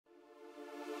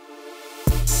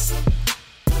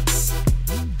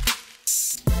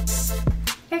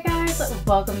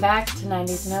Welcome back to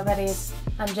 90s Nobodies.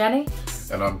 I'm Jenny.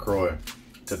 And I'm Croy.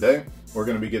 Today, we're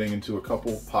going to be getting into a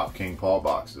couple PopKingPaul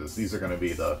boxes. These are going to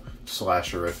be the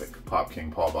Slasherific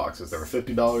PopKingPaul boxes. They were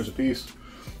 $50 a piece.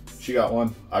 She got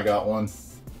one, I got one.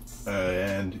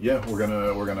 And yeah, we're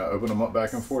gonna open them up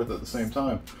back and forth at the same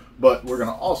time. But we're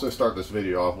gonna also start this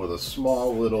video off with a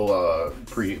small little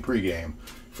pre-game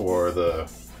for the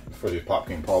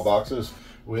PopKingPaul boxes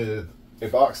with a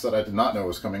box that I did not know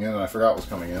was coming in and I forgot was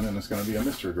coming in, and it's gonna be a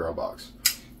Mystery Grail box.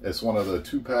 It's one of the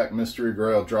 2-pack Mystery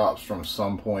Grail drops from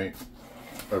some point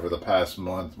over the past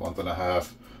month and a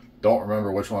half. Don't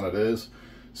remember which one it is,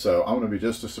 so I'm gonna be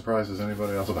just as surprised as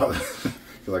anybody else about it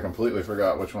because I completely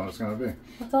forgot which one it's gonna be.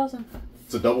 That's awesome.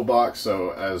 It's a double box,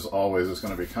 so as always, it's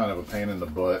going to be kind of a pain in the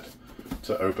butt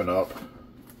to open up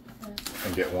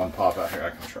and get one pop out here.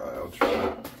 I can try. I'll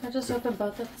try. I just open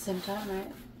both at the same time,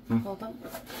 right? Hold them.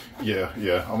 Yeah.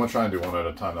 I'm going to try and do one at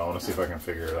a time. I want to see if I can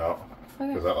figure it out.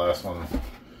 Because that last one,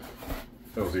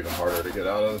 it was even harder to get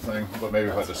out of the thing. But maybe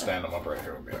if I just stand them up right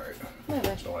here, it would be alright. Maybe.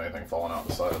 Just don't want anything falling out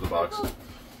the side of the box.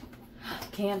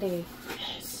 Candy.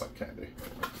 It's like candy.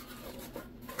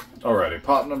 Alrighty,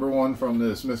 pop number one from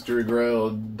this Mystery Grail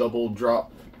double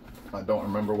drop, I don't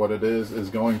remember what it is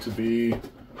going to be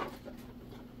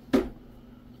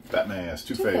Batman's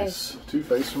Two-Face.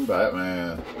 Two-Face from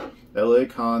Batman. LA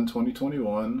Con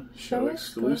 2021 show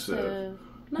exclusive.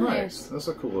 Nice. That's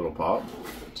a cool little pop.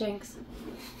 Jinx.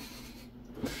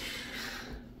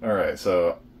 Alright,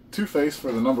 so Two-Face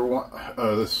for the number one.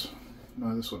 No,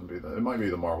 this wouldn't be that. It might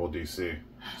be the Marvel DC.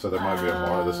 So there might be a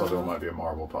Marvel. This other one might be a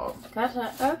Marvel pop.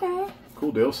 Gotcha. Okay.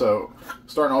 Cool deal. So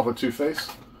starting off with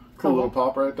Two-Face. Cool little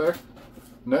pop right there.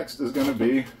 Next is going to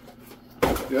be,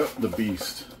 the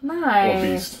Beast. Nice. Well,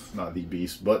 Beast. Not the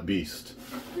Beast, but Beast.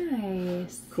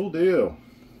 Nice. Cool deal.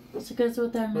 So it goes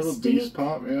with our little Mystique Beast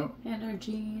pop, yeah. and our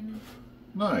Jean.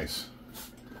 Nice.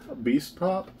 A Beast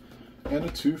pop and a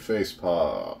Two-Face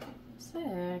pop.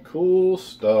 Sick. Cool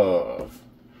stuff.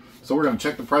 So we're going to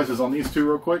check the prices on these two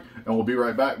real quick, and we'll be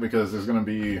right back because there's going to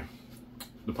be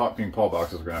the PopKingPaul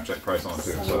boxes we're going to check price on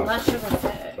too. So,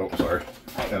 oh, sorry.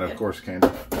 And of course, candy.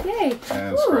 Yay.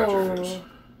 And scratchers.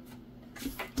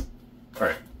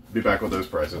 Alright, be back with those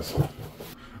prices.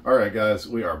 Alright guys,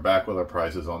 we are back with our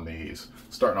prices on these.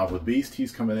 Starting off with Beast,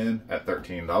 he's coming in at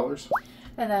 $13.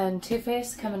 And then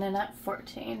Two-Face coming in at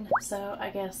 $14. So I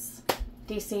guess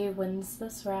DC wins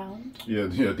this round. Yeah,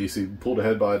 DC pulled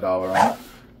ahead by $1 on it.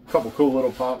 Couple cool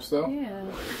little pops though. Yeah.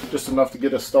 Just enough to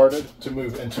get us started to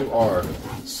move into our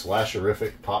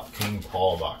Slasherific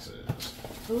PopKingPaul boxes.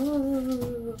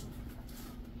 Ooh.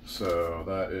 So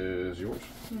that is yours.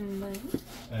 Nice.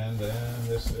 And then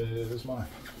this is mine.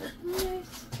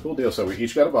 Nice. Cool deal. So we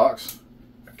each got a box.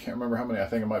 I can't remember how many. I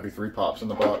think it might be 3 pops in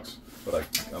the box, but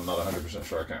I'm not 100%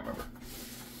 sure. I can't remember.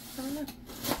 I don't know.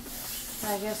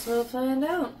 I guess we'll find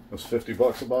out. It was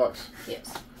 $50 a box.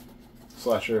 Yes.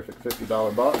 Slasherific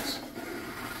 $50 box.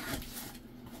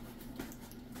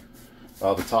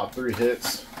 The top 3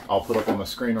 hits I'll put up on the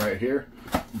screen right here,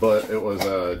 but it was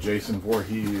Jason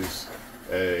Voorhees,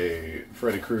 a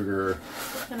Freddy Krueger,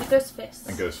 and a Ghostface.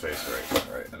 And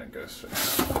Ghostface, right, and a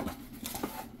Ghostface.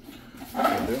 A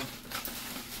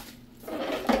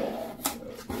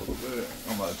little bit.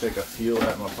 I'm gonna take a feel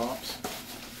at my pops.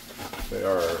 They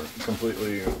are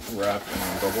completely wrapped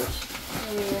in bubbles.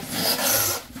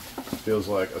 Yes. Feels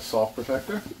like a soft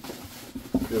protector.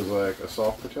 Feels like a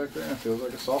soft protector, and feels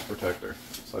like a soft protector.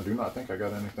 So I do not think I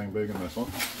got anything big in this one.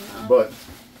 No. But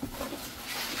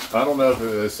I don't know if it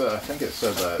is, I think it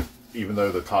said that even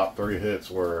though the top 3 hits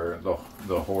were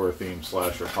the horror themed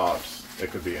slasher pops,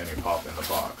 it could be any pop in the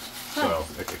box. So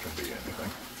it can be anything.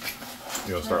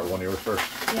 You want to start with one of yours first?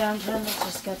 Yeah, I'm trying to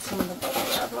just get some of the bubble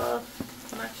wrap off.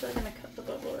 I'm actually going to cut the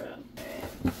bubble wrap.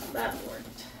 And that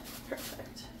worked.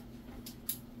 Perfect.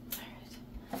 Alright.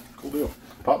 Cool deal.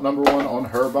 Pop number 1 on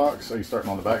her box. Are you starting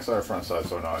on the back side or front side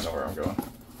so now I know where I'm going? I'm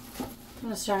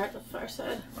going to start at the far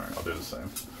side. Alright, I'll do the same.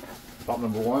 Pop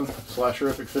number 1,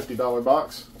 Slasherific $50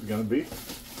 box is going to be...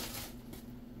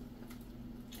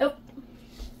 Oh. Is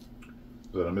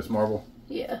that a Miss Marvel?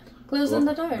 Yeah. Glows in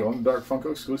the dark. Glow in the dark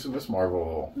Funko exclusive Miss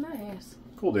Marvel. Nice.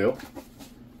 Cool deal.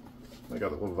 They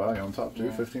got the little value on top too,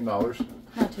 yeah. $15.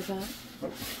 Not too bad. Oh.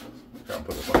 Okay, I'll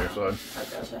put this on your side. I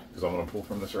gotcha. Because I'm going to pull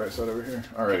from this right side over here.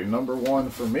 Alrighty, number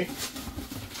 1 for me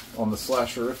on the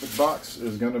Slasherific box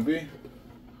is going to be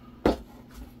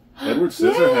Edward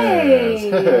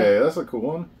Scissorhands. Hey, that's a cool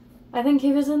one. I think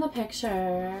he was in the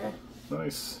picture.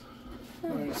 Nice.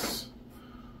 Nice.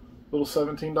 Little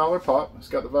 $17 pop. It's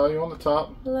got the value on the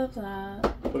top. Love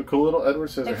that. But a cool little Edward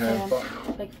Scissorhands pop.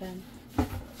 Big fan.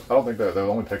 I don't think that the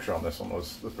only picture on this one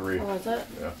was the 3. Oh, was it?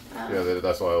 Yeah. Oh. Yeah,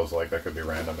 that's why I was like, that could be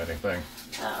random, anything.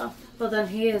 Oh. Well, then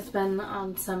he has been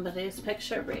on somebody's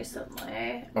picture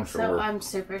recently. I'm sure. So I'm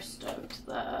super stoked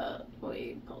that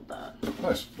we pulled that.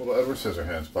 Nice. Little Edward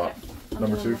Scissorhands pop. Okay.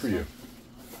 Number 2 for you.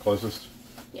 Closest?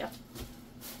 Yeah.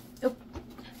 Oh.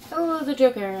 Oh, the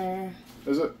Joker.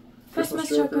 Is it? Christmas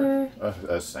Joker.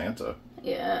 As Santa.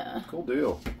 Yeah. Cool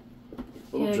deal.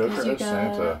 Little Yeah, Joker as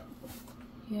Santa.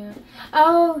 Yeah.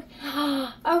 Oh,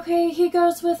 okay. He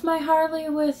goes with my Harley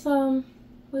with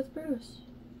Bruce,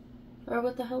 or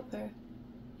with the helper.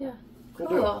 Yeah. Cool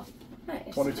deal.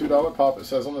 Nice. $22 pop. It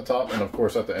says on the top, and of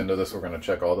course at the end of this we're going to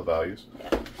check all the values.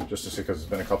 Yeah. Just to see, because it's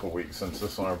been a couple weeks since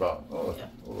this one, or about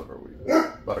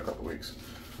about a couple weeks.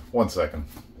 1 second.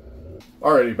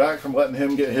 Alrighty, back from letting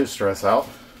him get his stress out.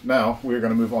 Now we're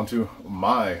going to move on to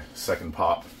my second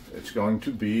pop. It's going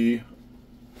to be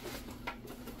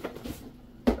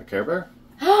a Care Bear.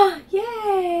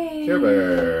 Yay! Care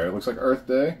Bear. It looks like Earth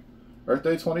Day. Earth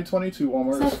Day 2022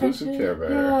 Walmart exclusive Care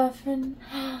Bear.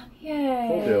 Yeah, yay!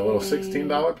 Cool deal. A little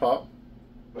 $16 pop.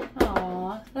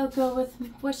 Aw, they'll go with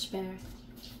Wish Bear.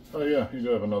 Oh yeah, you do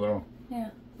have another one. Yeah.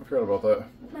 I forgot about that.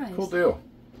 Nice. Cool deal.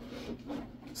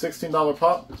 $16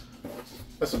 pop.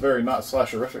 That's a very not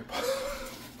slasherific pop.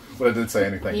 But it did say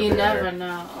anything. You never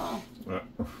know.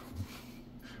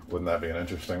 Wouldn't that be an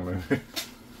interesting movie?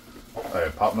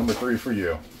 Alright, pop number 3 for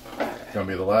you. It's going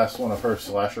to be the last one of her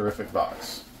slasherific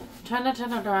box. I'm trying to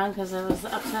turn it around because it was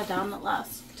upside down the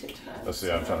last 2 times. Let's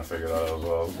see, I'm trying to figure that out as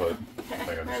well, but Okay, I think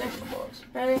I just ready? opened the box.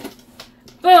 Ready?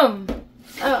 Boom!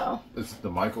 Oh. It's the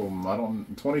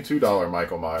 $22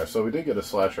 Michael Myers. So we did get a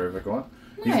slasherific one.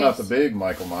 Nice. He's not the big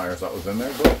Michael Myers that was in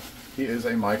there, but he is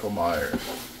a Michael Myers.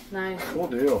 Nice. Cool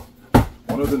deal.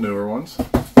 One of the newer ones.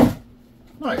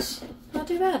 Nice. Not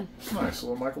too bad. Nice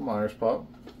little Michael Myers pop.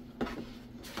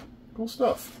 Cool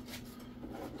stuff.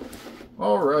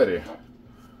 Alrighty.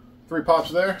 3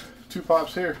 pops there, 2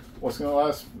 pops here. What's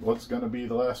gonna be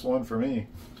the last one for me?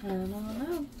 I don't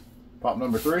know. Pop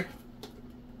number 3.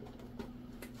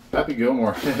 Happy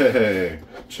Gilmore. Hey,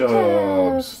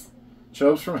 Chubbs.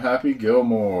 Chubbs from Happy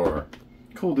Gilmore.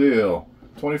 Cool deal.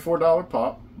 $24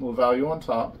 pop. Little value on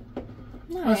top.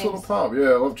 Nice little pop.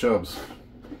 Yeah, I love Chubbs.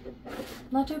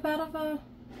 Not too bad of a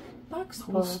box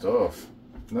Cool pull. stuff.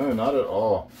 No, not at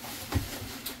all.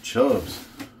 Chubbs.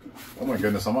 Oh my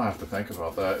goodness, I'm gonna have to think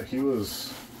about that. He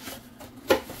was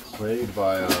played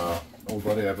by an old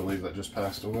buddy, I believe, that just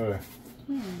passed away.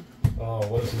 Oh,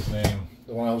 what is his name?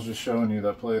 The one I was just showing you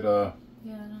that played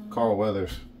Carl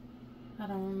Weathers. I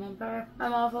don't remember.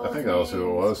 I'm awful. I think that was who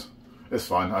it was. It's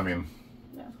fine. I mean,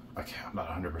 yeah. I'm not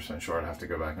 100% sure. I'd have to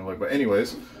go back and look. But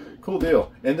anyways, cool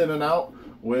deal. Ending and out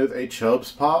with a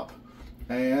Chubbs pop.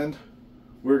 And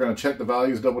we're going to check the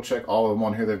values, double check all of them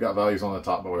on here. They've got values on the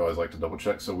top, but we always like to double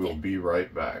check. So we'll be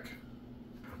right back.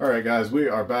 Alright guys, we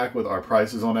are back with our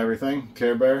prices on everything.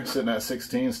 Care Bear sitting at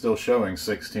 16, still showing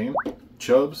 16.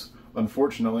 Chubbs,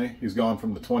 unfortunately, he's gone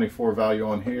from the 24 value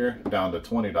on here down to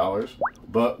 $20.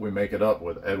 But we make it up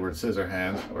with Edward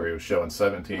Scissorhands, where he was showing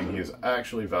 17. He is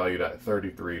actually valued at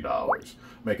 $33,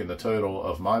 making the total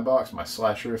of my box, my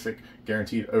Slasherific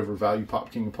guaranteed overvalue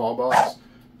PopKingPaul box,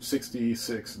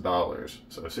 $66.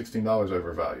 So $16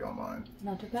 overvalue on mine.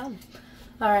 Not too bad.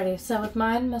 Alrighty, so with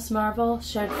mine, Miss Marvel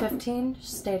showed 15,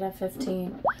 stayed at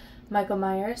 15. Michael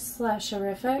Myers,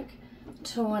 Slasherific,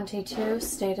 22,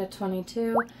 stayed at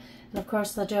 22. And of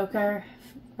course the Joker,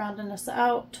 rounding us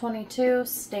out, 22,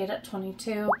 stayed at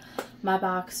 22. My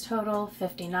box total,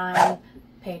 59,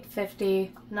 paid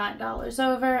 $50, $9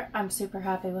 over. I'm super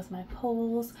happy with my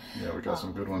pulls. Yeah, we got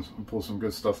some good ones. We pulled some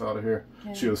good stuff out of here.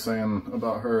 Yeah. She was saying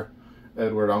about her,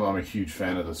 Edward, I'm a huge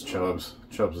fan of this Chubbs.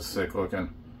 Chubbs is sick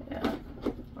looking. Yeah.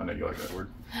 I know you like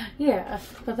Edward. Yeah,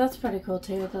 but that's pretty cool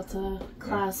too. That's a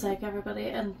classic. Everybody,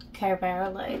 and Care Bear,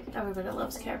 like, everybody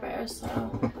loves Care Bears,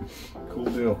 so. Cool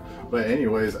deal. But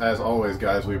anyways, as always,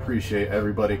 guys, we appreciate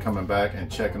everybody coming back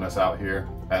and checking us out here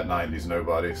at 90s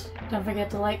Nobodies. Don't forget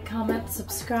to like, comment,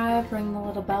 subscribe, ring the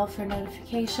little bell for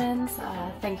notifications.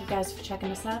 Thank you guys for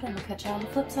checking us out, and we'll catch you on the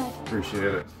flip side.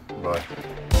 Appreciate it. Bye.